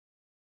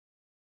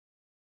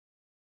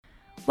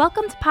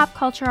Welcome to Pop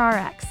Culture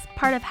RX,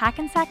 part of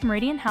Hackensack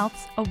Meridian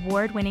Health's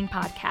award-winning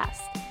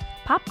podcast.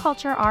 Pop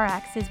Culture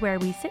RX is where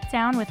we sit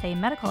down with a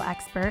medical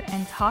expert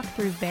and talk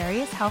through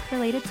various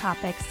health-related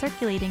topics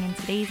circulating in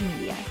today's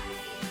media.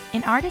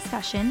 In our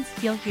discussions,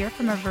 you'll hear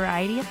from a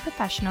variety of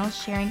professionals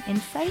sharing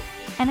insight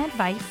and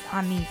advice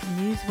on these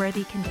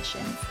newsworthy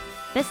conditions.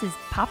 This is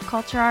Pop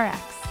Culture RX.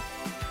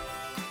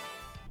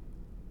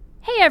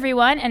 Hey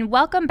everyone, and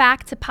welcome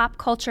back to Pop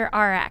Culture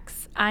RX.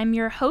 I'm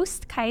your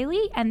host,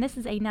 Kylie, and this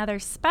is another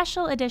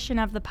special edition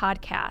of the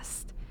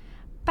podcast.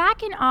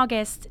 Back in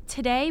August,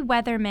 Today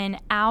weatherman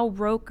Al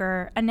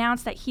Roker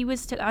announced that he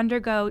was to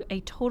undergo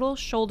a total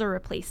shoulder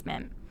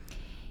replacement.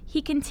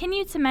 He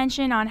continued to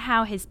mention on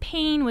how his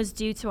pain was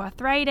due to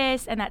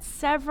arthritis and that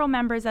several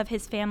members of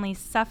his family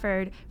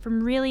suffered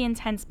from really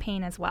intense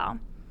pain as well.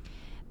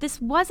 This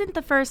wasn't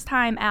the first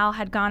time Al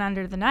had gone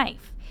under the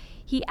knife.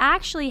 He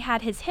actually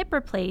had his hip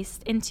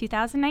replaced in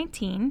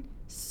 2019,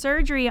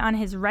 surgery on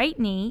his right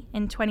knee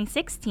in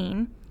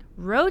 2016,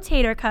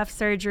 rotator cuff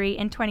surgery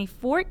in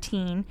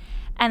 2014,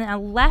 and a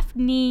left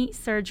knee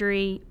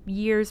surgery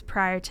years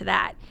prior to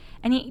that.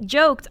 And he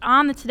joked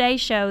on the Today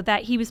Show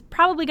that he was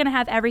probably going to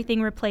have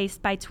everything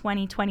replaced by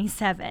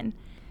 2027.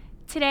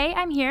 Today,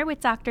 I'm here with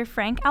Dr.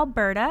 Frank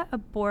Alberta, a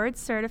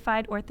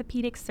board-certified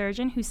orthopedic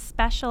surgeon who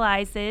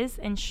specializes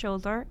in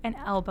shoulder and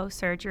elbow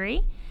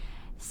surgery.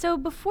 So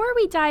before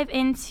we dive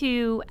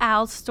into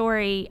Al's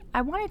story, I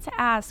wanted to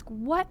ask,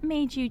 what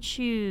made you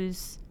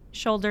choose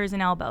shoulders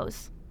and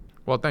elbows?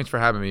 Well, thanks for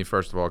having me,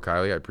 first of all,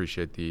 Kylie. I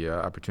appreciate the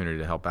opportunity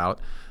to help out.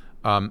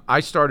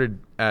 I started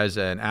as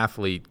an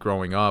athlete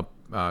growing up,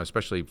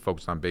 especially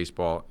focused on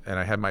baseball, and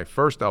I had my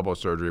first elbow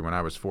surgery when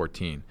I was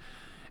 14.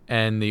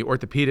 And the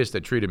orthopedist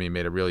that treated me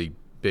made a really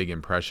big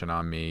impression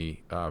on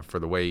me for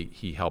the way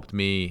he helped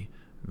me,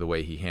 the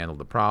way he handled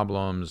the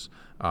problems,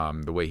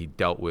 the way he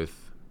dealt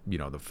with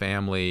the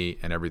family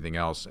and everything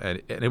else.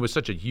 And it was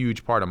such a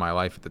huge part of my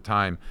life at the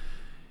time.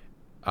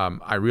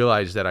 I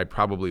realized that I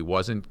probably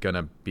wasn't going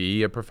to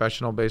be a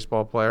professional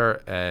baseball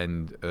player.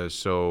 And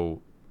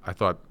so I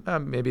thought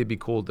maybe it'd be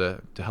cool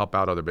to help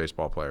out other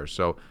baseball players.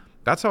 So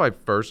that's how I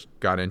first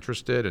got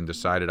interested and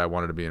decided I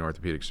wanted to be an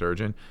orthopedic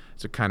surgeon.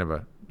 It's a kind of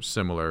a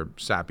similar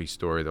sappy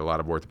story that a lot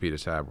of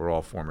orthopedists have. We're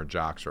all former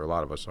jocks, or a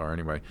lot of us are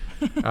anyway.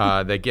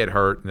 They get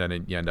hurt, and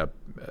then you end up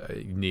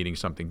needing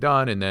something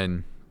done. And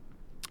then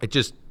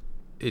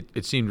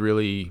it seemed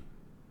really,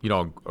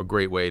 a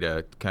great way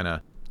to kind of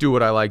do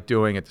what I like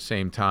doing at the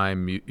same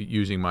time,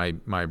 using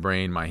my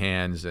brain, my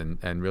hands,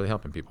 and really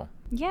helping people.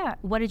 Yeah.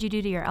 What did you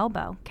do to your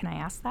elbow? Can I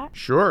ask that?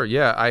 Sure.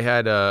 Yeah. I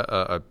had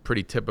a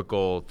pretty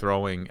typical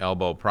throwing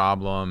elbow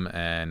problem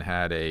and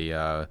had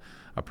a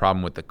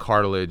problem with the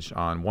cartilage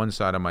on one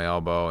side of my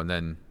elbow, and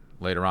then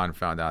later on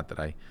found out that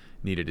I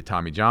needed a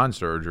Tommy John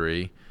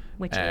surgery.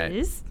 Which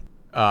is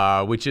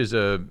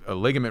a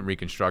ligament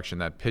reconstruction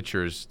that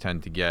pitchers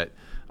tend to get.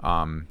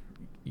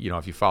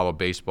 If you follow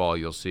baseball,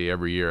 you'll see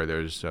every year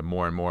there's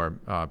more and more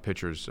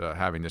pitchers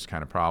having this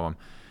kind of problem.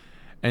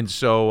 And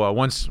so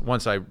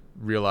once I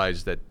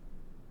realized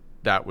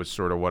that was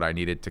sort of what I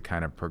needed to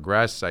kind of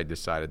progress, I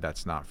decided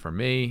that's not for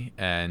me,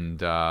 and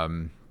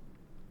kind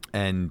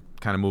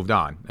of moved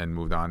on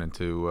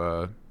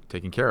into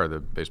taking care of the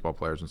baseball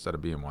players instead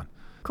of being one.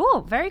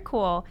 Cool. Very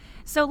cool.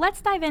 So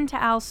let's dive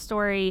into Al's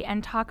story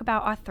and talk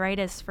about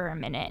arthritis for a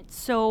minute.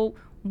 So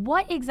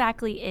what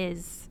exactly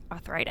is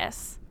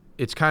arthritis?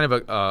 It's kind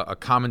of a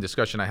common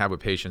discussion I have with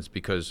patients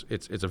because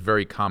it's a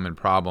very common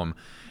problem.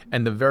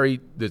 And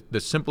the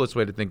simplest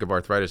way to think of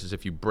arthritis is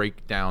if you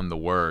break down the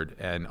word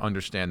and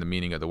understand the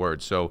meaning of the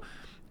word. So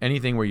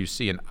anything where you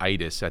see an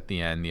itis at the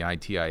end, the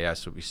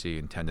itis, what we see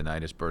in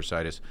tendonitis,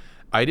 bursitis.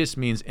 Itis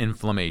means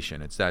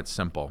inflammation. It's that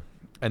simple.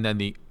 And then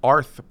the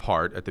arth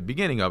part at the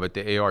beginning of it,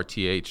 the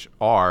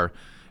A-R-T-H-R,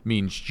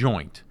 means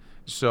joint.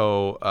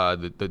 So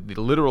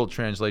the literal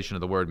translation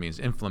of the word means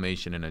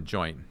inflammation in a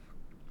joint.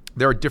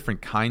 There are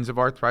different kinds of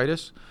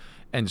arthritis.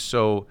 And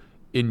so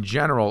in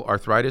general,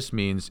 arthritis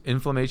means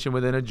inflammation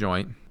within a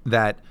joint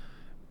that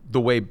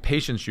the way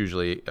patients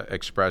usually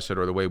express it,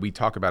 or the way we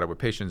talk about it with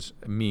patients,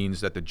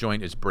 means that the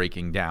joint is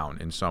breaking down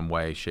in some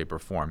way, shape, or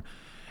form.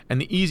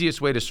 And the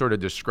easiest way to sort of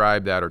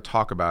describe that or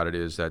talk about it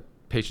is that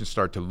patients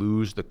start to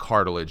lose the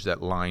cartilage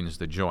that lines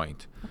the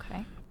joint.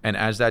 Okay. And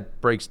as that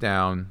breaks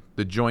down,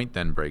 the joint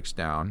then breaks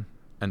down,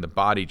 and the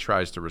body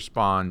tries to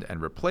respond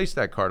and replace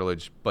that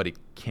cartilage, but it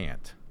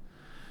can't.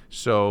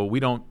 So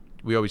we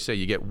always say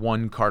you get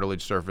one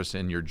cartilage surface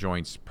in your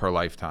joints per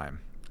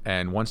lifetime.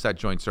 And once that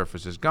joint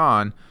surface is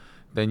gone,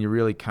 then you're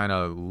really kind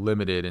of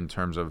limited in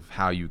terms of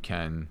how you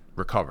can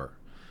recover.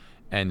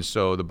 And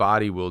so the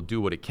body will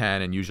do what it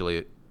can, and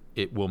usually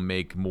it will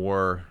make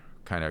more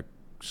kind of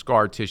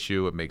scar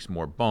tissue. It makes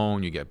more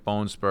bone. You get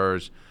bone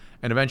spurs.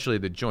 And eventually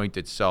the joint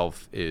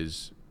itself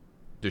is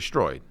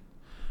destroyed.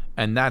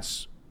 And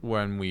that's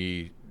when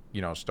we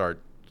start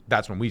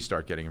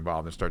getting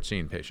involved and start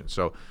seeing patients.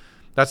 So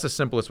that's the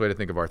simplest way to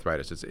think of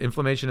arthritis. It's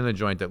inflammation in the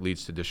joint that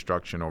leads to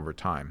destruction over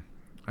time.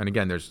 And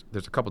again, there's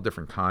a couple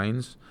different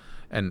kinds.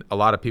 And a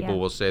lot of people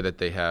will say that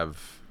they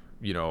have,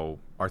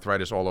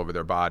 arthritis all over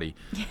their body.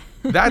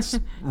 That's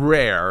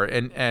rare,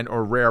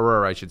 or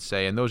rarer, I should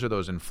say. And those are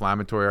those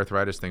inflammatory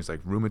arthritis, things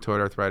like rheumatoid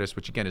arthritis,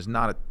 which again is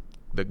not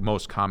the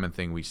most common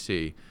thing we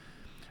see.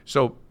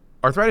 So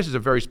arthritis is a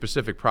very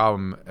specific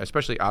problem,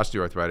 especially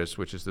osteoarthritis,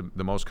 which is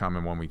the most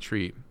common one we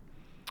treat,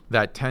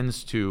 that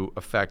tends to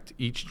affect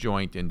each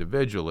joint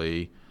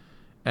individually.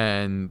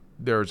 And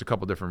there's a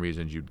couple different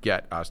reasons you'd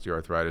get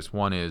osteoarthritis.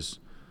 One is,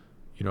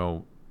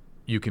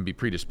 you can be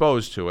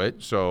predisposed to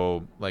it.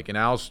 So like in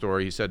Al's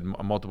story, he said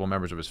multiple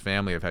members of his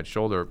family have had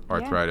shoulder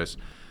arthritis.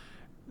 Yeah.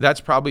 That's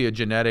probably a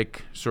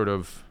genetic sort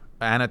of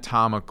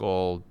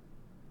anatomical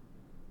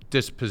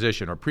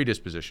disposition or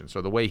predisposition.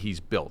 So the way he's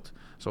built.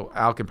 So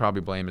Al can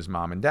probably blame his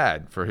mom and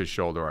dad for his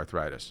shoulder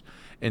arthritis,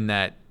 in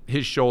that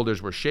his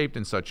shoulders were shaped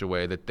in such a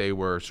way that they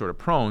were sort of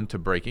prone to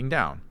breaking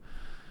down.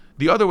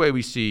 The other way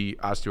we see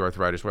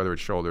osteoarthritis, whether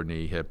it's shoulder,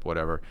 knee, hip,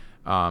 whatever,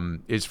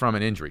 is from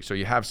an injury. So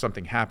you have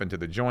something happen to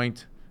the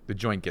joint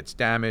gets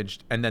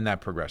damaged, and then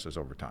that progresses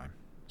over time.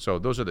 So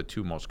those are the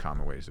two most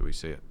common ways that we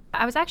see it.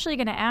 I was actually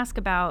going to ask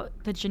about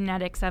the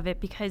genetics of it,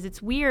 because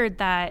it's weird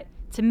that,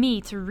 to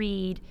me, to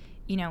read,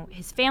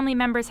 his family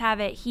members have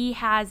it, he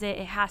has it,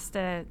 it has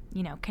to,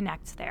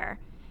 connect there.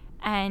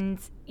 And,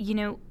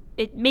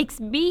 it makes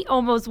me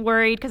almost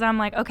worried, because I'm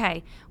like,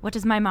 okay, what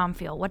does my mom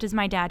feel? What does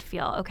my dad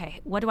feel? Okay,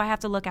 what do I have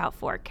to look out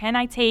for? Can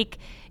I take,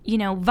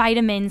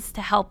 vitamins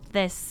to help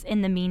this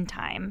in the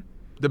meantime?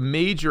 The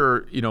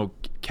major,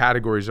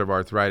 categories of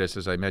arthritis,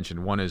 as I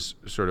mentioned, one is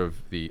sort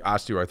of the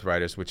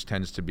osteoarthritis, which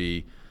tends to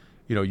be,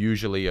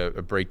 usually a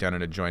breakdown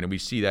in a joint. And we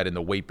see that in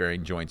the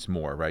weight-bearing joints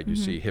more, right? You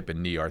see hip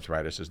and knee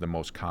arthritis is the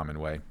most common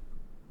way.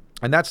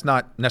 And that's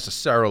not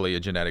necessarily a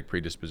genetic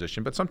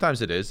predisposition, but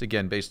sometimes it is,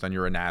 again, based on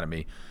your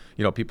anatomy.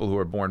 People who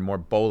are born more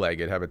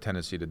bow-legged have a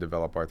tendency to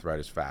develop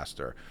arthritis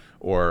faster,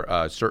 or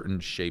certain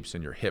shapes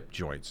in your hip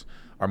joints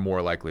are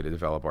more likely to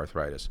develop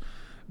arthritis.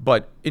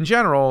 But in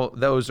general,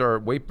 those are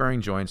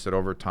weight-bearing joints that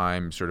over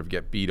time sort of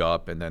get beat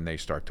up and then they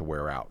start to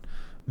wear out.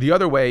 The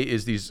other way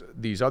is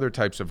these other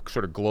types of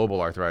sort of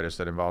global arthritis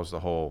that involves the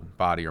whole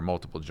body or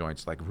multiple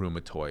joints, like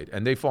rheumatoid.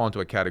 And they fall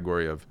into a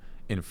category of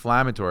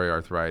inflammatory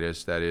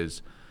arthritis, that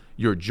is,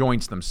 your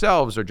joints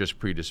themselves are just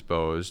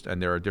predisposed,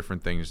 and there are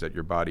different things that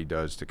your body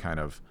does to kind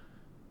of,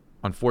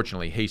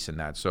 unfortunately, hasten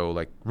that. So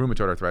like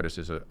rheumatoid arthritis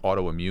is an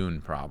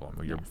autoimmune problem,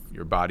 where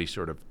your body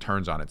sort of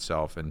turns on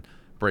itself and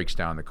breaks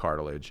down the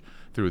cartilage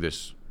through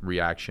this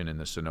reaction in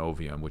the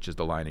synovium, which is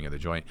the lining of the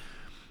joint.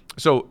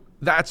 So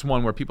that's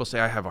one where people say,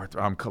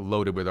 I'm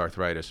loaded with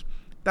arthritis.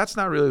 That's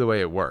not really the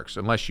way it works,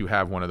 unless you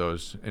have one of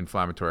those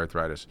inflammatory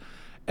arthritis.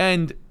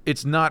 And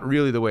it's not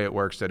really the way it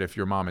works that if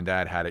your mom and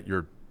dad had it,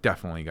 you're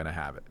definitely going to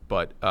have it.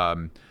 But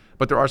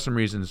there are some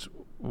reasons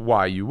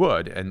why you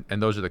would,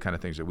 and those are the kind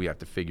of things that we have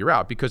to figure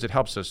out, because it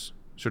helps us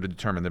sort of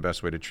determine the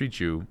best way to treat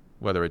you,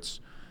 whether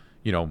it's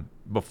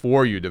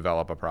before you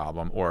develop a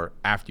problem or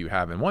after you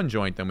have in one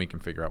joint. Then we can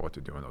figure out what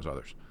to do in those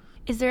others.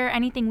 Is there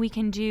anything we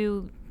can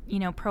do,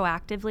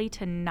 proactively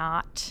to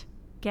not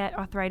get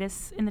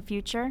arthritis in the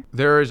future?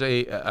 There is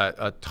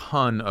a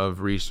ton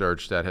of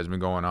research that has been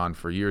going on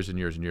for years and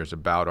years and years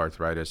about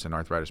arthritis and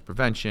arthritis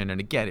prevention. And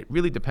again, it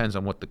really depends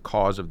on what the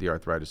cause of the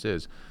arthritis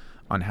is,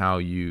 on how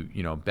you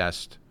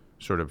best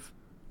sort of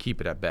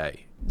keep it at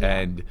bay. Yeah.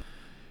 And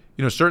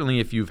certainly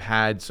if you've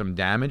had some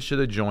damage to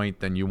the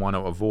joint, then you want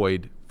to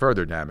avoid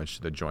further damage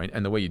to the joint.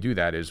 And the way you do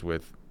that is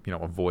with,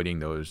 avoiding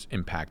those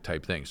impact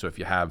type things. So if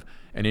you have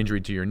an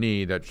injury to your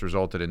knee that's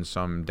resulted in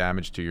some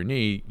damage to your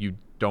knee, you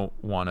don't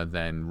want to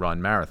then run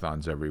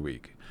marathons every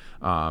week.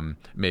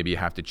 Maybe you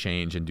have to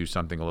change and do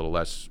something a little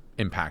less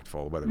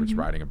impactful, whether it's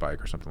riding a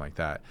bike or something like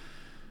that.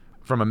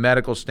 From a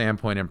medical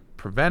standpoint and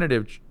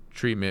preventative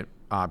treatment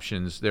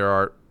options, there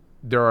are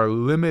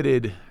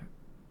limited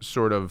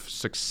sort of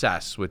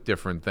success with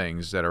different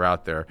things that are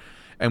out there.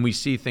 And we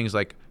see things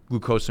like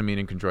glucosamine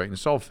and chondroitin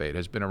sulfate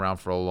has been around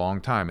for a long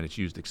time, and it's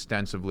used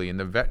extensively in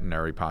the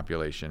veterinary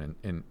population,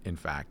 in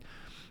fact.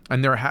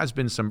 And there has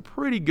been some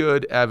pretty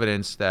good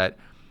evidence that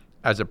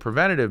as a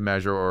preventative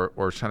measure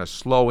or kind of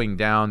slowing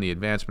down the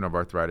advancement of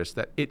arthritis,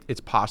 that it's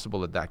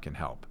possible that can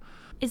help.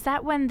 Is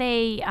that when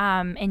they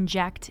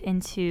inject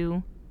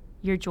into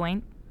your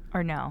joint?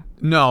 Or no?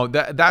 No,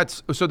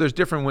 that's so. There's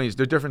different ways.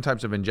 There's different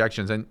types of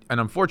injections, and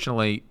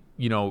unfortunately,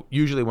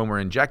 usually when we're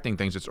injecting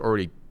things,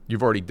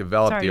 you've already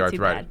developed the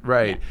arthritis,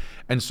 right? Yeah.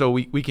 And so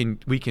we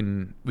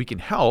can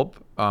help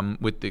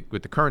with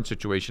the current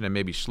situation and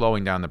maybe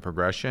slowing down the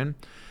progression.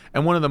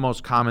 And one of the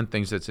most common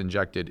things that's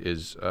injected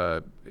is,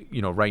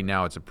 right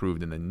now it's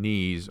approved in the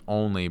knees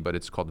only, but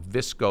it's called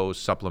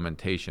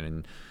viscosupplementation.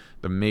 And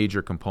the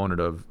major component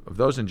of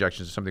those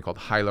injections is something called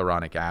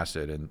hyaluronic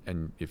acid.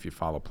 And if you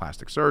follow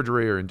plastic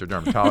surgery or into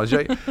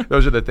dermatology,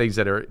 those are the things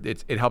that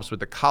it helps with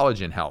the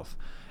collagen health.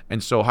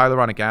 And so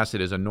hyaluronic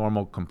acid is a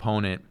normal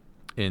component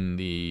in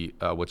the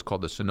what's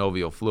called the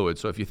synovial fluid.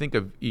 So if you think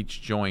of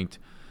each joint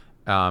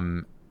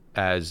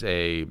as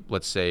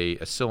let's say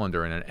a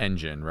cylinder in an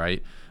engine,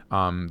 right?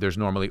 There's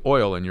normally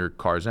oil in your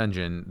car's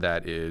engine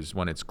that is,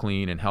 when it's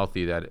clean and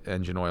healthy, that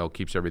engine oil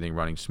keeps everything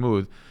running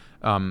smooth.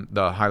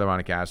 the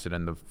hyaluronic acid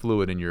and the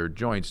fluid in your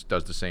joints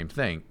does the same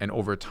thing. And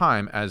over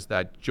time, as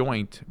that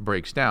joint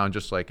breaks down,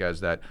 just like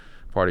as that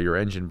part of your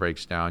engine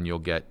breaks down, you'll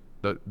get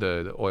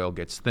the oil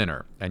gets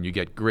thinner and you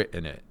get grit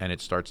in it, and it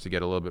starts to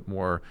get a little bit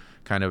more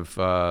kind of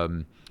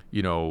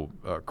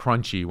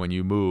crunchy when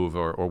you move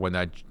or when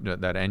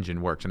that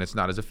engine works, and it's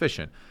not as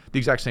efficient. The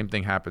exact same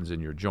thing happens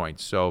in your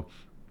joints. So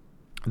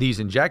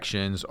these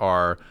injections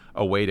are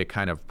a way to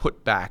kind of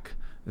put back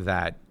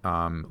that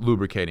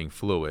lubricating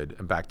fluid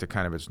and back to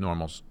kind of its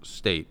normal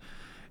state.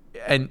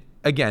 And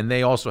again,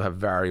 they also have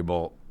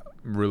variable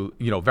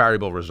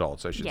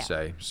results, I should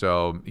say.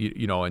 So,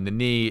 in the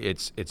knee,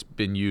 it's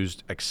been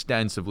used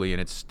extensively,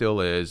 and it still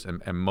is,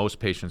 and most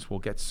patients will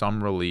get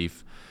some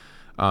relief,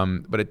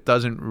 but it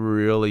doesn't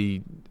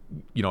really,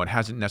 it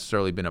hasn't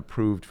necessarily been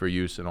approved for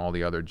use in all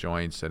the other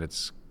joints, and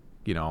it's,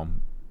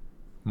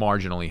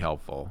 marginally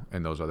helpful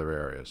in those other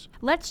areas.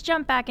 Let's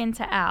jump back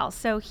into Al.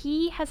 So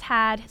he has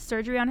had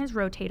surgery on his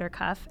rotator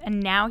cuff, and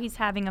now he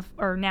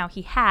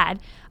had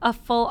a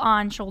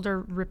full-on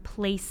shoulder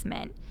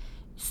replacement.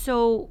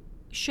 So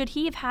should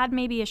he have had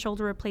maybe a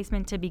shoulder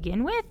replacement to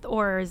begin with,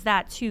 or is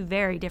that two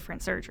very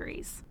different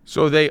surgeries?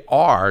 So they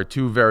are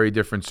two very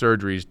different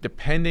surgeries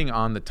depending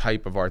on the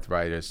type of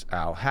arthritis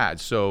Al had.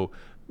 So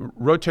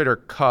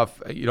rotator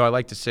cuff, I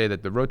like to say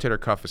that the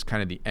rotator cuff is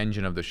kind of the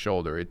engine of the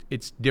shoulder.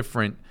 It's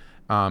different.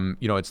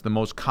 It's the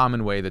most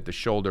common way that the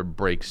shoulder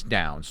breaks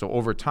down. So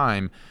over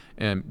time,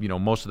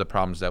 most of the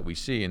problems that we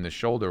see in the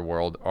shoulder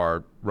world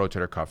are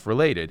rotator cuff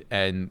related.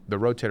 And the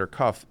rotator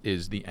cuff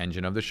is the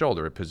engine of the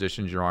shoulder. It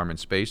positions your arm in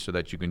space so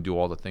that you can do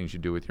all the things you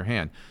do with your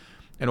hand.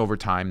 And over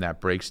time,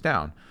 that breaks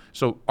down.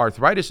 So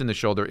arthritis in the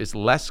shoulder is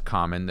less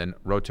common than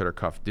rotator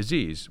cuff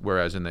disease,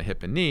 whereas in the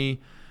hip and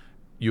knee,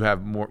 you're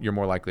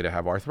more likely to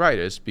have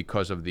arthritis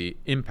because of the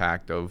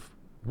impact of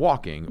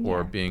walking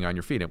or being on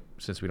your feet. And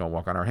since we don't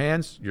walk on our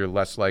hands, you're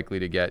less likely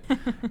to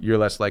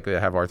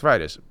have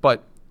arthritis.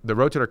 But the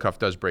rotator cuff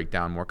does break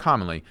down more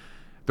commonly.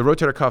 The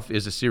rotator cuff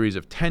is a series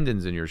of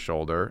tendons in your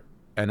shoulder,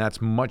 and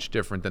that's much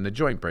different than the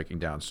joint breaking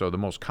down. So the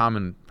most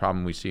common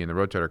problem we see in the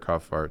rotator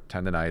cuff are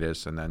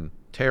tendonitis and then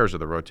tears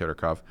of the rotator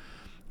cuff.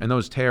 And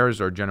those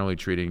tears are generally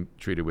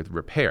treated with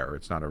repair.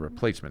 It's not a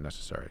replacement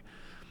necessary.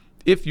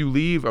 If you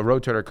leave a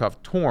rotator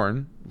cuff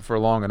torn for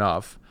long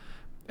enough,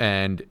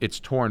 and it's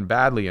torn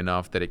badly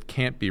enough that it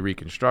can't be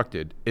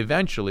reconstructed,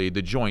 eventually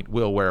the joint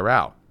will wear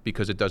out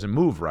because it doesn't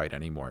move right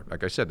anymore.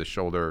 Like I said, the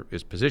shoulder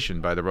is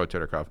positioned by the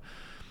rotator cuff.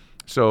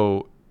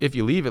 So if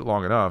you leave it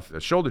long enough,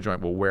 the shoulder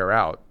joint will wear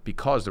out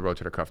because the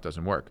rotator cuff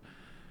doesn't work.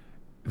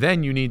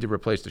 Then you need to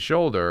replace the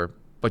shoulder,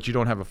 but you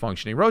don't have a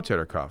functioning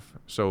rotator cuff.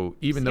 So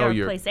even though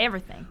you're replace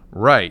everything.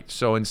 Right.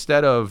 So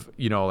instead of,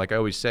 like I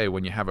always say,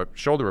 when you have a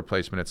shoulder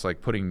replacement, it's like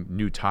putting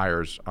new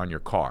tires on your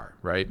car,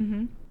 right?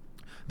 Mm-hmm.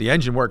 The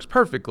engine works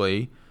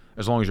perfectly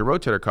as long as your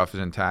rotator cuff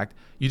is intact.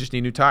 You just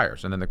need new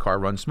tires, and then the car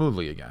runs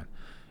smoothly again.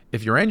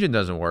 If your engine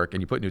doesn't work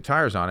and you put new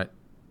tires on it,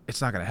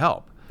 it's not going to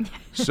help.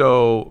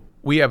 So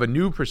we have a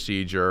new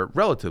procedure,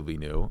 relatively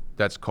new,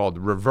 that's called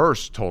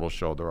reverse total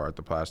shoulder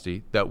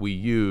arthroplasty that we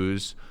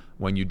use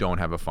when you don't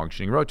have a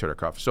functioning rotator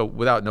cuff. So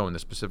without knowing the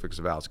specifics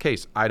of Al's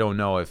case, I don't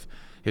know if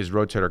his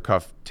rotator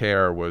cuff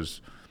tear was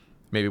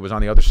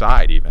on the other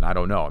side even. I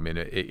don't know. I mean,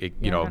 I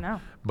don't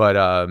know.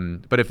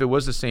 But if it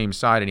was the same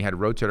side and he had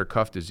rotator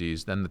cuff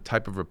disease, then the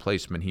type of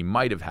replacement he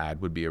might have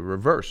had would be a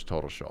reverse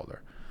total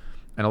shoulder.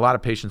 And a lot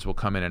of patients will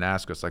come in and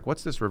ask us, like,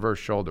 what's this reverse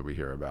shoulder we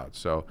hear about?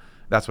 So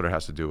that's what it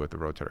has to do with the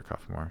rotator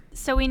cuff more.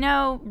 So we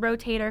know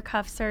rotator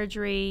cuff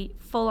surgery,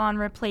 full-on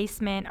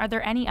replacement. Are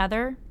there any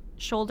other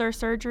shoulder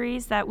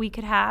surgeries that we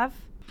could have?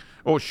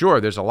 Oh,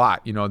 sure. There's a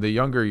lot. In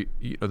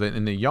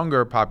the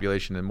younger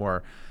population, the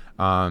more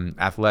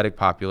athletic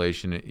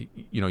population,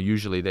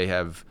 usually they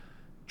have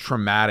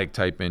traumatic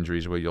type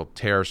injuries where you'll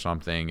tear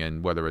something,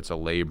 and whether it's a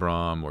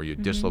labrum or you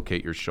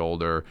dislocate your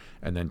shoulder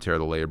and then tear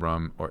the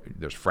labrum, or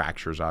there's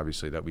fractures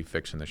obviously that we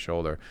fix in the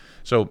shoulder.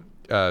 So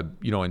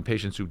in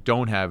patients who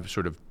don't have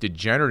sort of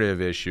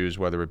degenerative issues,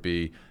 whether it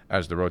be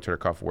as the rotator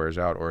cuff wears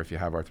out or if you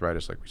have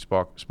arthritis like we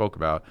spoke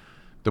about,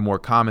 the more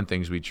common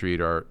things we treat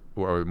or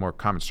more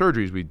common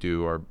surgeries we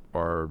do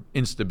are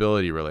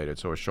instability related.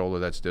 So a shoulder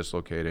that's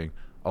dislocating,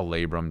 a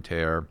labrum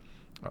tear,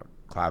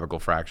 clavicle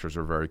fractures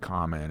are very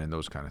common, and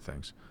those kind of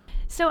things.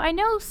 So I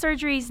know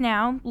surgeries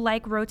now,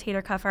 like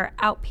rotator cuff, are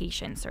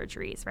outpatient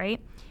surgeries, right?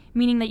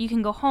 Meaning that you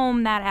can go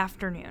home that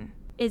afternoon.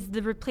 Is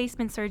the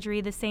replacement surgery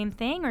the same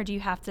thing, or do you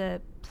have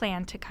to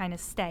plan to kind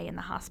of stay in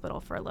the hospital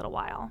for a little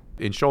while?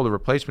 In shoulder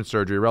replacement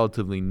surgery, a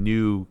relatively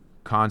new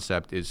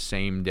concept is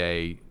same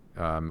day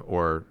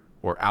or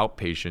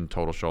outpatient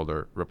total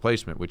shoulder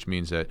replacement, which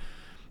means that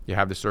you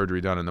have the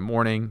surgery done in the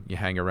morning, you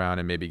hang around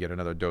and maybe get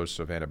another dose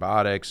of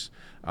antibiotics,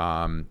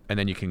 and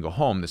then you can go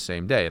home the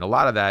same day. And a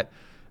lot of that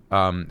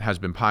has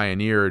been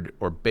pioneered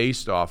or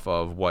based off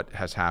of what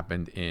has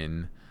happened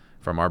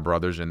from our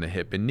brothers in the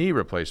hip and knee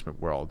replacement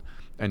world.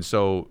 And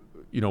so,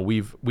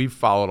 we've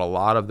followed a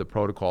lot of the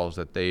protocols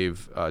that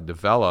they've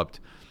developed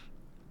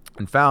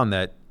and found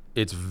that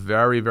it's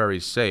very, very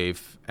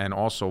safe and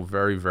also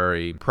very,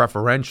 very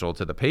preferential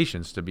to the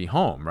patients to be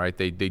home, right?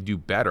 They do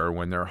better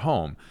when they're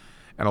home.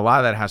 And a lot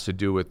of that has to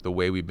do with the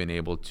way we've been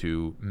able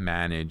to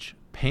manage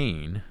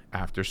pain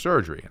after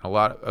surgery.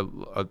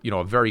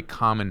 A very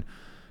common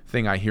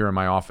thing I hear in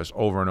my office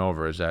over and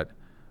over is that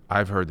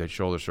I've heard that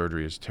shoulder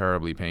surgery is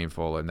terribly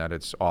painful and that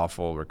it's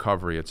awful,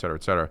 recovery, et cetera,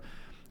 et cetera.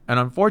 And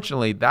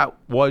unfortunately, that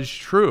was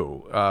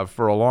true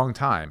for a long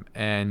time.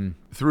 And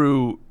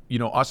through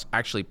us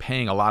actually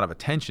paying a lot of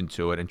attention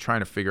to it and trying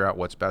to figure out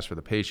what's best for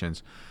the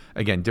patients,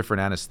 again,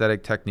 different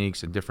anesthetic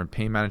techniques and different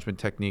pain management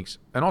techniques,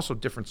 and also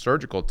different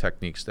surgical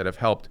techniques that have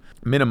helped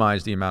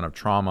minimize the amount of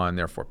trauma and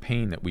therefore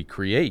pain that we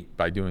create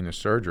by doing the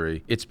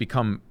surgery, it's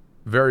become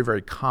very,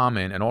 very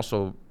common and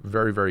also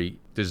very, very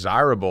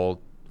desirable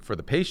for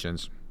the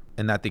patients,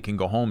 and that they can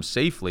go home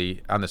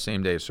safely on the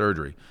same day of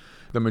surgery.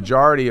 The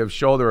majority of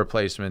shoulder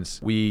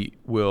replacements, we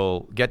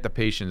will get the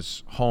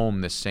patients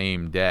home the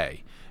same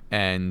day.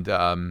 And,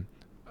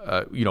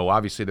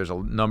 obviously there's a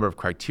number of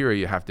criteria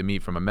you have to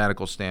meet from a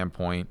medical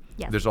standpoint.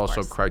 Yes, there's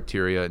also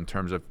criteria in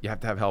terms of you have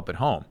to have help at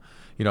home,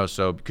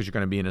 so because you're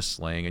going to be in a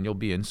sling and you'll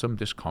be in some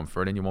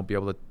discomfort and you won't be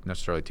able to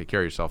necessarily take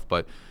care of yourself.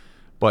 But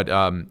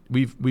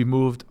we've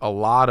moved a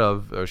lot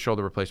of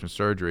shoulder replacement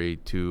surgery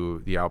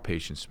to the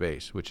outpatient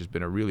space, which has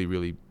been a really,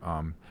 really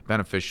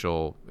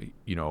beneficial,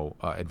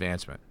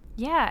 advancement.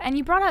 Yeah, and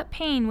you brought up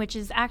pain, which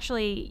is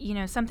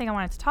actually, something I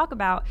wanted to talk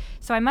about.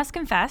 So I must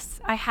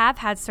confess, I have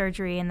had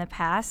surgery in the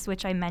past,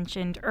 which I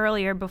mentioned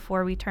earlier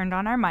before we turned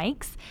on our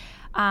mics.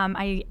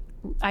 I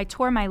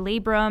tore my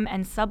labrum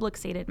and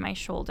subluxated my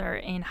shoulder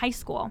in high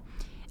school.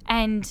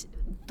 And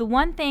the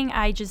one thing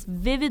I just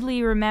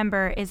vividly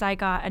remember is I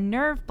got a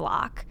nerve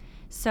block.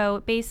 So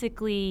it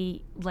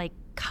basically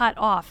cut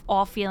off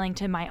all feeling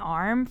to my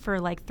arm for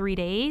 3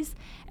 days.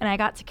 And I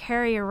got to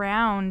carry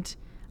around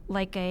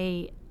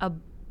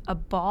a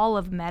ball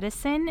of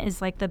medicine is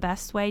the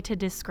best way to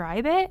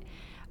describe it.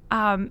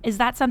 Is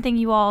that something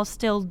you all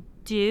still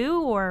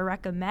do or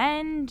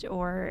recommend,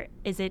 or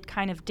is it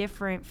kind of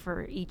different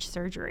for each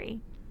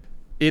surgery?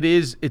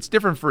 It's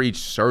different for each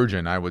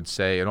surgeon, I would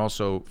say, and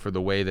also for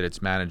the way that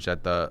it's managed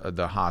at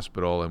the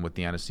hospital and with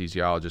the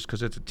anesthesiologist,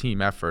 because it's a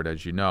team effort,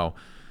 as you know.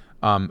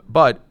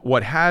 But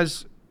what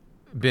has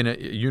been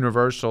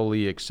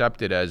universally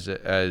accepted as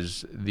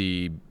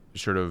the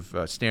sort of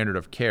standard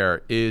of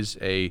care is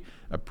a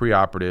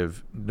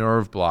preoperative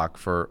nerve block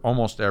for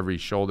almost every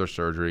shoulder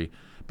surgery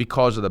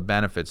because of the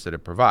benefits that it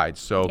provides.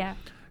 So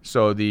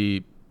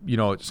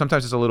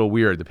sometimes it's a little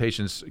weird. The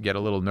patients get a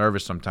little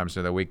nervous sometimes,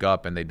 so they wake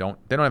up and they don't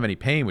have any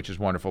pain, which is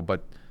wonderful,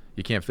 but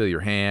you can't feel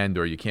your hand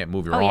or you can't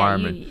move your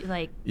arm.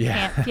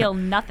 Can't feel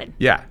nothing.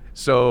 Yeah.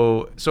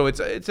 So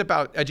it's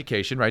about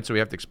education, right? So we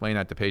have to explain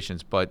that to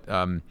patients. But,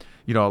 a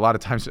lot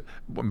of times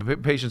when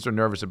patients are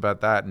nervous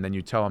about that and then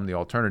you tell them the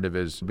alternative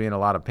is be in a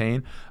lot of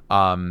pain,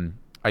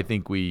 I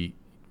think we,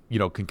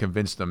 can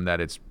convince them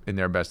that it's in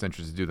their best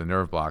interest to do the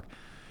nerve block.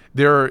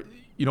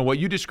 What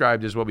you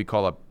described is what we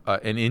call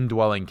an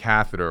indwelling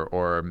catheter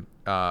or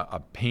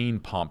a pain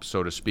pump,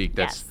 so to speak,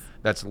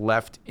 that's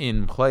left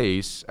in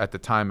place at the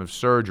time of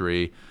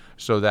surgery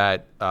so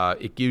that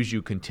it gives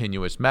you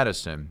continuous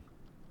medicine.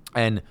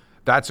 And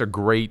that's a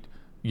great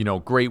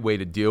way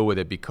to deal with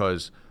it,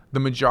 because the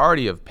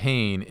majority of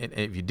pain,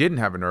 if you didn't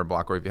have a nerve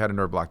block or if you had a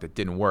nerve block that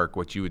didn't work,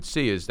 what you would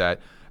see is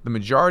that the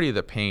majority of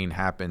the pain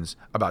happens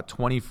about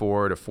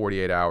 24 to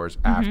 48 hours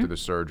after the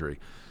surgery.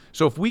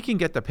 So if we can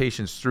get the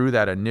patients through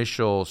that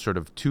initial sort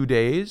of 2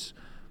 days,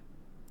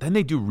 then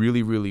they do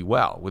really, really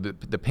well.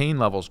 The pain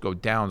levels go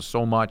down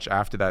so much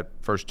after that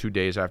first 2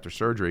 days after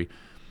surgery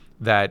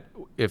that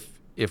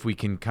if we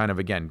can kind of,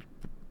 again,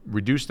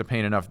 reduce the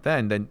pain enough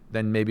then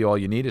maybe all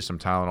you need is some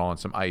Tylenol and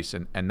some ice,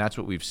 and that's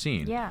what we've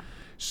seen. Yeah.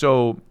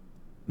 So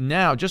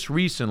now, just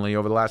recently,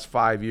 over the last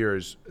 5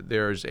 years,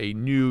 there's a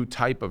new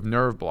type of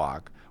nerve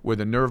block where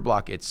the nerve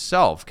block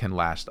itself can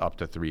last up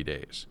to 3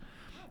 days.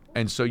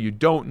 And so you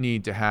don't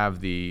need to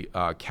have the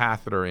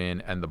catheter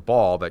in and the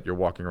ball that you're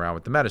walking around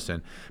with the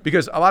medicine,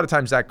 because a lot of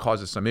times that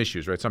causes some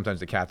issues, right? Sometimes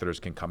the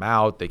catheters can come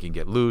out, they can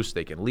get loose,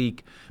 they can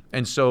leak.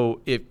 And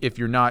so if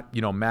you're not,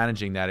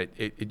 managing that,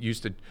 it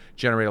used to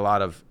generate a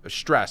lot of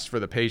stress for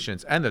the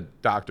patients and the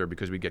doctor,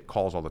 because we get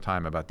calls all the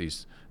time about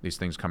these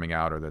things coming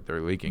out or that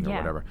they're leaking or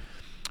whatever.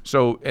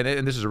 So,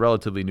 and this is a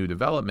relatively new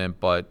development,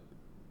 but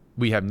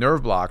we have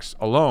nerve blocks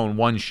alone,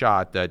 one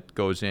shot that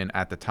goes in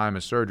at the time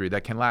of surgery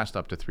that can last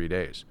up to 3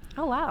 days.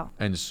 Oh, wow.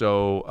 And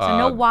so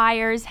no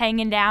wires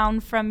hanging down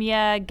from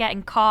you,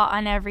 getting caught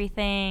on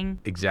everything.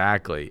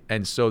 Exactly.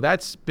 And so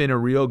that's been a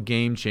real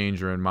game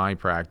changer in my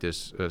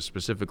practice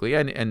specifically,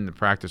 and the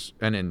practice,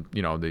 and in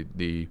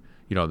the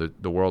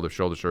world of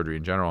shoulder surgery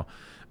in general,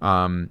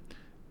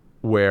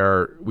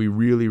 where we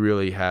really,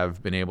 really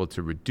have been able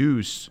to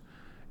reduce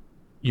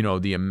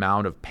the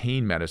amount of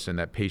pain medicine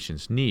that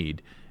patients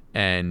need.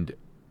 And,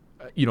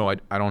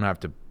 I don't have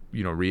to,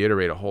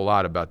 reiterate a whole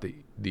lot about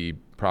the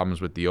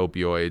problems with the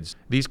opioids.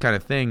 These kind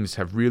of things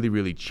have really,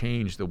 really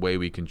changed the way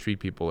we can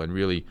treat people and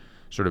really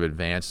sort of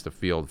advance the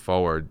field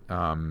forward.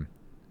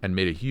 and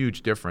made a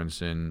huge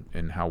difference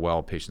in how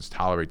well patients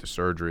tolerate the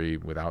surgery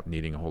without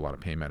needing a whole lot of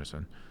pain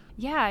medicine.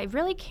 Yeah, I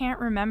really can't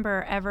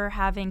remember ever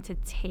having to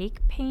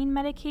take pain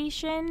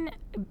medication.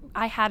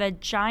 I had a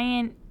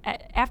giant,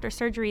 after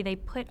surgery, they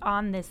put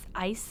on this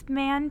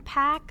Iceman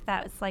pack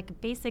that was like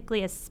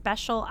basically a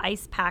special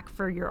ice pack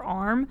for your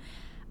arm.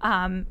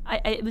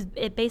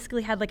 It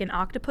basically had like an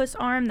octopus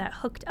arm that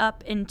hooked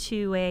up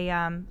into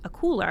a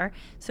cooler,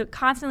 so it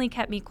constantly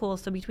kept me cool.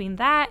 So between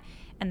that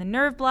and the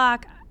nerve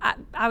block,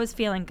 I was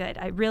feeling good.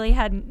 I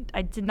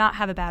did not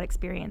have a bad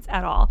experience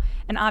at all.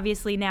 And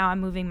obviously now I'm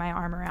moving my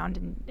arm around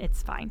and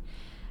it's fine.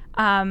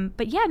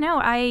 But yeah, no,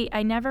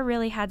 I never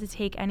really had to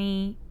take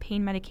any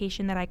pain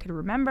medication that I could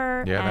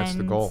remember. Yeah, that's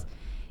the goal.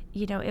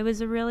 You know, it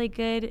was a really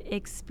good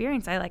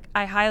experience.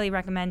 I highly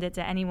recommend it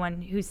to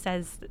anyone who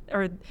says,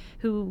 or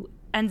who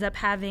ends up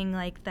having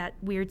like that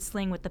weird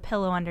sling with the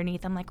pillow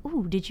underneath. I'm like,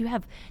 ooh, did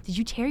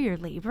you tear your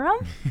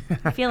labrum?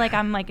 I feel like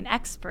I'm like an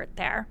expert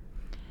there.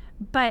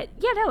 But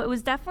yeah, no, it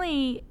was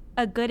definitely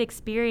a good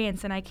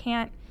experience, and I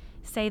can't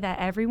say that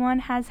everyone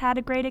has had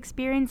a great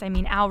experience. I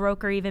mean, Al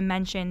Roker even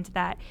mentioned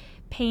that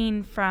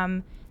pain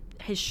from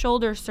his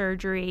shoulder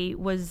surgery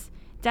was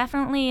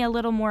definitely a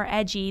little more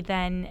edgy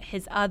than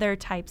his other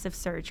types of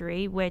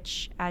surgery,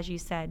 which, as you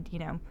said, you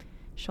know,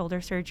 shoulder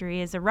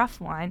surgery is a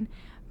rough one.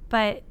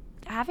 But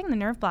having the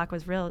nerve block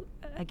was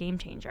a game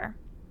changer.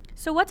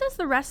 So what does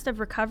the rest of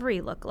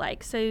recovery look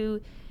like? So,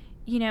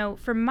 you know,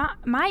 from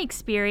my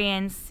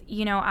experience,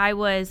 you know, I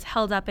was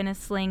held up in a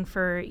sling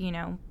for, you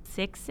know,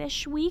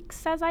 6-ish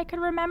weeks as I could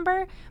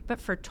remember.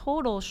 But for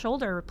total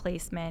shoulder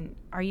replacement,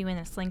 are you in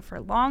a sling for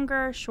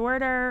longer,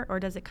 shorter, or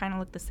does it kind of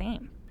look the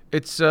same?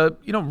 It's, you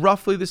know,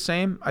 roughly the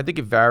same. I think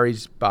it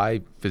varies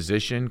by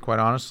physician, quite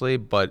honestly.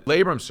 But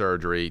labrum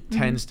surgery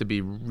tends to be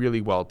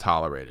really well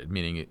tolerated,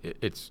 meaning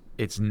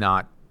it's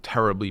not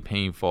terribly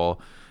painful.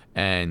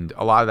 And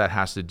a lot of that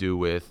has to do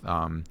with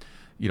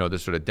you know, the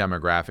sort of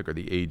demographic or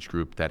the age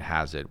group that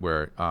has it,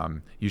 where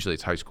usually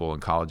it's high school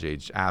and college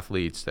age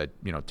athletes that,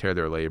 you know, tear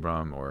their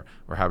labrum or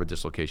have a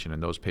dislocation,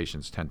 and those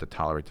patients tend to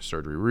tolerate the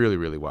surgery really,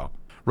 really well.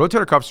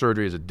 Rotator cuff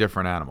surgery is a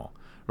different animal.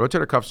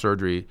 Rotator cuff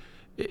surgery,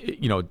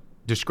 you know,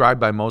 described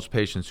by most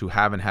patients who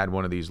haven't had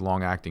one of these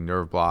long-acting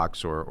nerve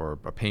blocks or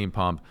a pain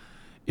pump,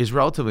 is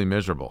relatively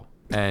miserable.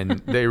 And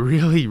they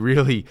really,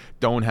 really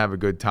don't have a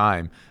good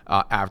time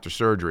after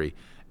surgery.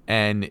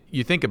 And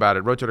you think about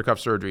it, rotator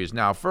cuff surgery is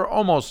now, for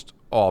almost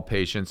all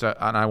patients, and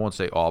I won't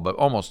say all, but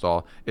almost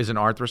all, is an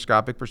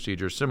arthroscopic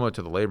procedure similar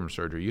to the labrum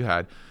surgery you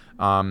had,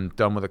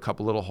 done with a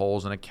couple little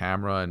holes in a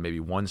camera and maybe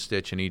one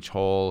stitch in each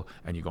hole,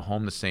 and you go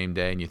home the same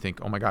day and you think,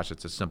 oh my gosh,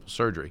 it's a simple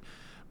surgery.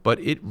 But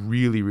it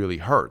really, really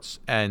hurts.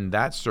 And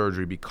that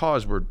surgery,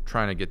 because we're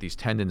trying to get these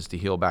tendons to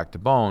heal back to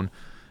bone,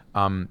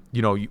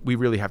 you know, we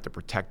really have to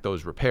protect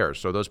those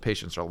repairs. So those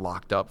patients are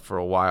locked up for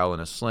a while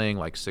in a sling,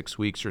 like 6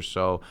 weeks or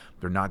so.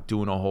 They're not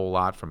doing a whole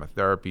lot from a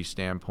therapy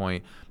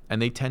standpoint,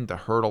 and they tend to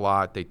hurt a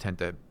lot. They tend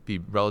to be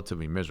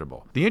relatively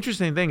miserable. The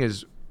interesting thing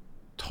is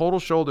total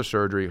shoulder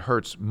surgery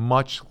hurts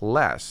much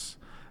less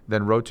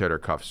than rotator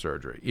cuff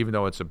surgery, even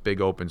though it's a big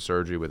open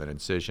surgery with an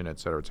incision, et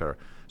cetera, et cetera.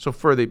 So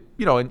for the,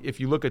 you know, and if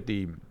you look at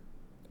the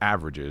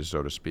averages,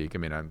 so to speak, I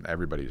mean,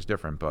 everybody is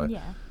different, but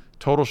yeah,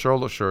 total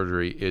shoulder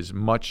surgery is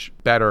much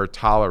better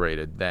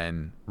tolerated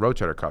than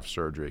rotator cuff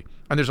surgery.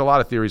 And there's a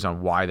lot of theories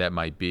on why that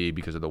might be,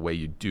 because of the way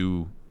you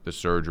do the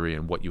surgery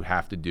and what you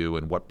have to do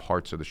and what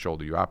parts of the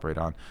shoulder you operate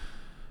on.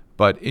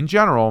 But in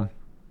general,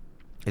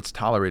 it's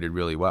tolerated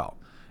really well.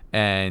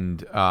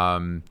 And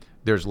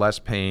there's less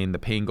pain. The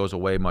pain goes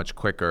away much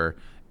quicker.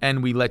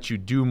 And we let you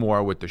do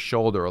more with the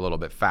shoulder a little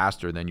bit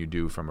faster than you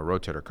do from a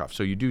rotator cuff.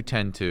 So you do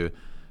tend to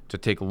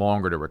take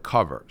longer to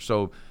recover.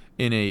 So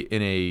in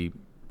a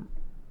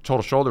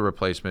total shoulder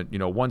replacement, you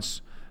know,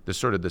 once the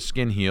sort of the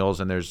skin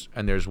heals and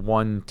there's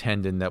one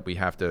tendon that we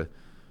have to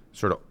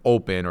sort of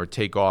open or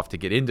take off to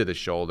get into the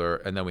shoulder,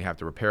 and then we have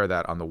to repair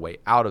that on the way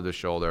out of the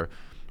shoulder.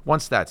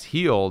 Once that's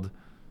healed,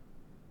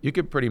 you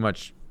could pretty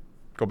much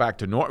go back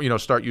to normal, you know,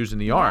 start using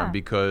the arm,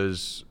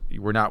 because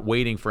we're not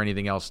waiting for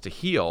anything else to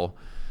heal.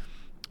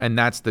 And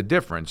that's the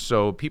difference.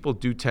 So people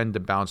do tend to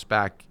bounce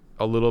back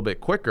a little bit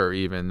quicker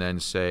even than,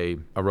 say,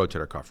 a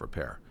rotator cuff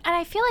repair. And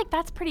I feel like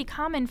that's pretty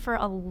common for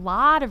a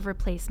lot of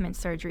replacement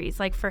surgeries.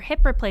 Like for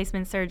hip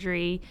replacement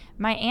surgery,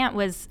 my aunt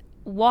was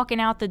walking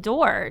out the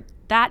door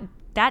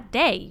that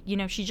day. You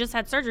know, she just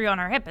had surgery on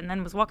her hip and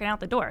then was walking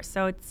out the door.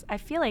 So I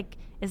feel like,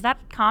 is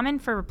that common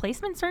for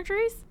replacement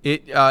surgeries?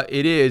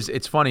 It is.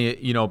 It's funny,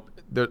 you know,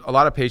 a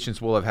lot of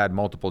patients will have had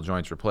multiple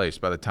joints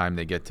replaced by the time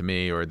they get to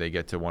me, or they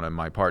get to one of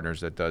my partners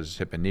that does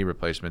hip and knee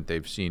replacement.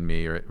 They've seen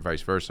me, or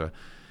vice versa.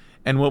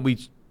 And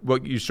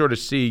what you sort of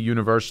see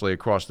universally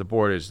across the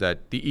board is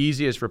that the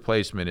easiest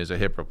replacement is a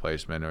hip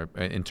replacement, or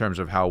in terms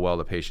of how well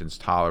the patients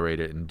tolerate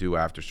it and do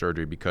after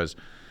surgery, because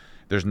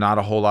there's not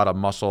a whole lot of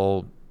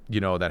muscle, you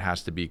know, that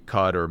has to be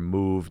cut or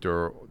moved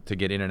or to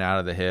get in and out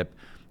of the hip.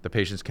 The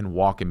patients can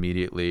walk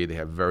immediately. They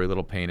have very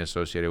little pain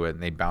associated with it,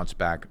 and they bounce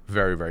back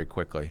very, very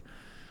quickly.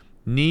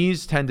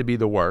 Knees tend to be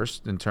the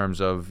worst in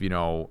terms of, you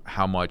know,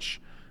 how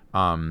much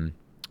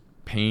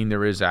pain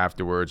there is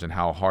afterwards and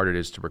how hard it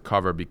is to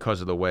recover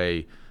because of the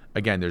way,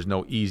 again, there's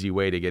no easy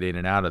way to get in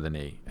and out of the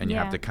knee. And you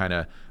have to kind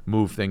of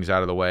move things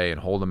out of the way and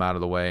hold them out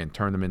of the way and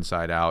turn them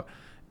inside out.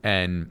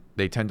 And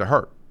they tend to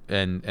hurt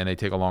and they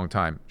take a long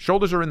time.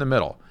 Shoulders are in the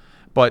middle.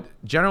 But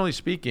generally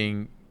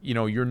speaking,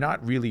 you're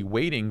not really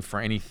waiting for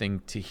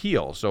anything to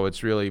heal. So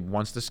it's really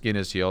once the skin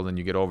is healed and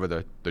you get over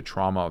the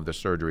trauma of the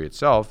surgery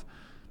itself,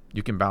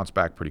 you can bounce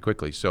back pretty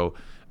quickly. So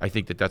I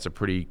think that's a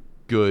pretty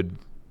good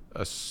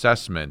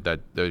assessment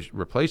that the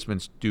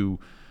replacements do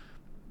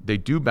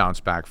bounce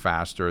back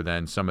faster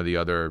than some of the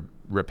other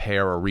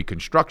repair or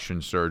reconstruction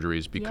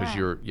surgeries because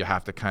you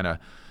have to kind of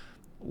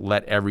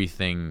let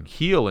everything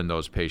heal in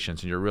those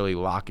patients, and you're really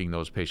locking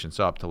those patients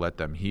up to let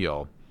them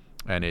heal,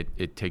 and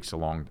it takes a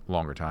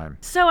longer time.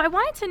 So I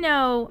wanted to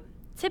know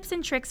tips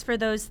and tricks for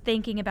those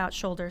thinking about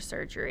shoulder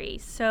surgery.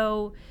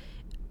 So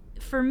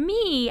for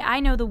me,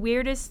 I know the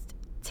weirdest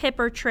tip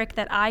or trick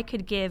that I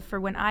could give for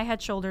when I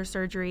had shoulder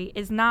surgery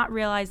is not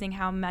realizing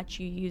how much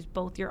you use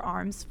both your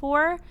arms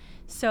for.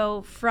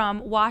 So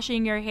from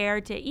washing your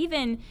hair to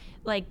even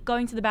like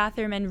going to the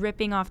bathroom and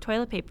ripping off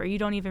toilet paper, you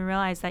don't even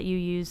realize that you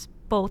use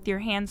both your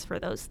hands for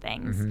those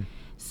things. Mm-hmm.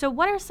 So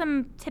what are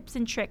some tips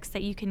and tricks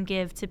that you can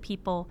give to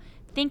people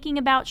thinking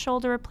about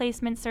shoulder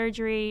replacement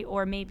surgery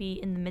or maybe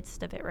in the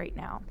midst of it right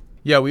now?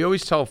 Yeah, we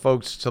always tell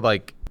folks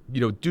to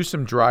do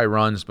some dry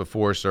runs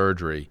before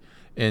surgery.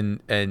 And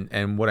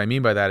what I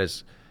mean by that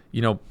is,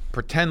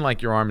 pretend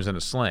like your arm's in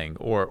a sling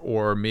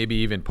or maybe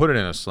even put it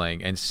in a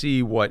sling and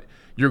see what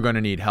you're going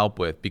to need help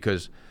with,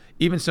 because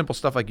even simple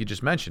stuff like you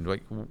just mentioned,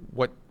 like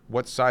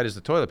what side is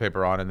the toilet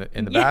paper on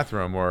in the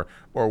bathroom, or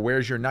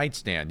where's your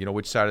nightstand?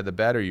 Which side of the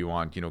bed are you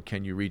on?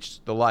 Can you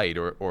reach the light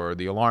or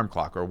the alarm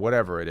clock or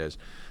whatever it is?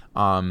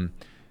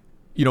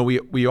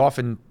 We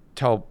often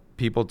tell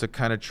people to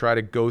kind of try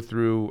to go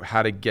through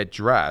how to get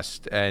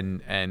dressed,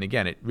 and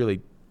again,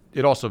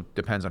 it also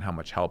depends on how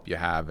much help you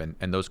have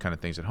and those kind of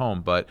things at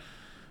home. But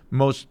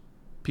most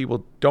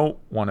people don't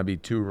want to be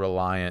too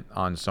reliant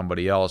on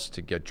somebody else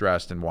to get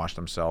dressed and wash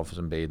themselves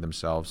and bathe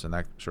themselves and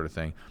that sort of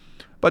thing.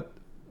 But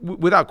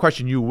without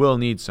question, you will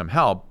need some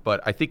help. But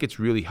I think it's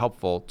really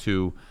helpful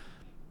to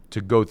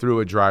go through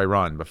a dry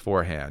run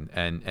beforehand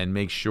and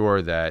make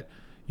sure that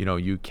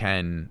you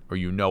can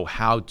or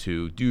how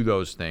to do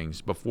those things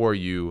before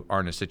you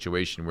are in a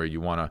situation where you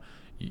want to.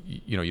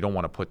 You don't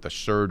want to put the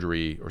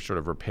surgery or sort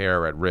of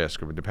repair at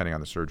risk, or depending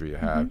on the surgery you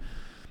have.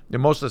 Mm-hmm.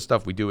 And most of the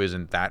stuff we do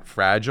isn't that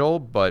fragile,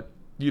 but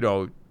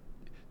the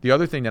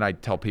other thing that I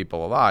tell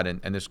people a lot,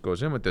 and this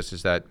goes in with this,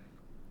 is that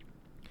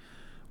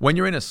when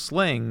you're in a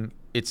sling,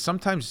 it's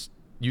sometimes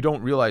you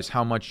don't realize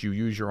how much you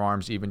use your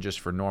arms even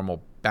just for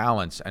normal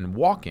balance and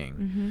walking.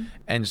 Mm-hmm.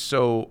 And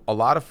so a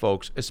lot of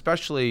folks,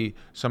 especially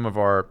some of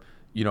our,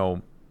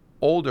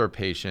 older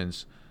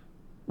patients,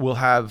 will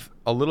have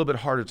a little bit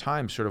harder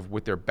time sort of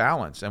with their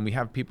balance. And we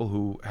have people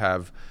who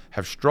have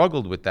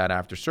struggled with that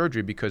after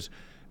surgery because,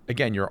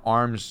 again, your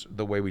arms,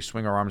 the way we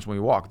swing our arms when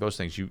we walk, those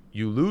things,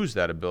 you lose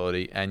that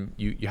ability, and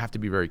you have to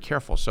be very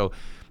careful. So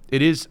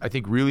it is, I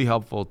think, really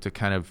helpful to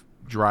kind of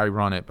dry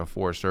run it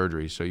before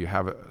surgery so you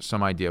have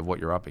some idea of what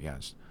you're up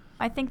against.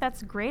 I think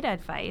that's great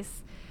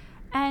advice.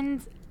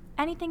 And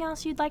anything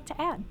else you'd like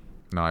to add?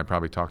 No, I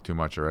probably talked too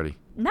much already.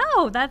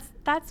 No,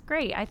 that's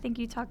great. I think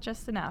you talked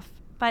just enough.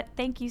 But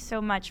thank you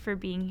so much for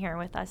being here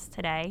with us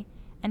today.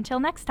 Until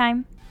next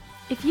time.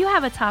 If you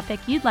have a topic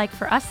you'd like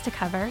for us to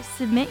cover,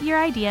 submit your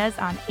ideas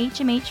on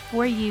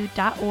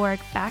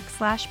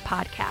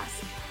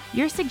hmh4u.org/podcast.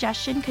 Your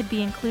suggestion could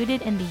be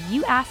included in the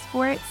You Asked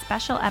For It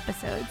special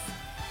episodes.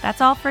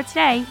 That's all for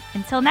today.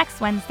 Until next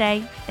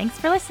Wednesday, thanks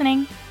for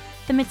listening.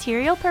 The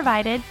material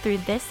provided through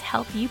this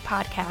Health U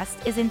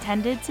podcast is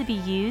intended to be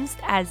used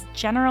as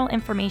general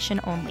information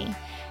only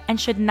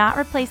and should not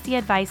replace the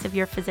advice of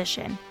your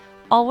physician.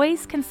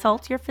 Always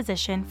consult your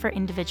physician for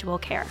individual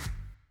care.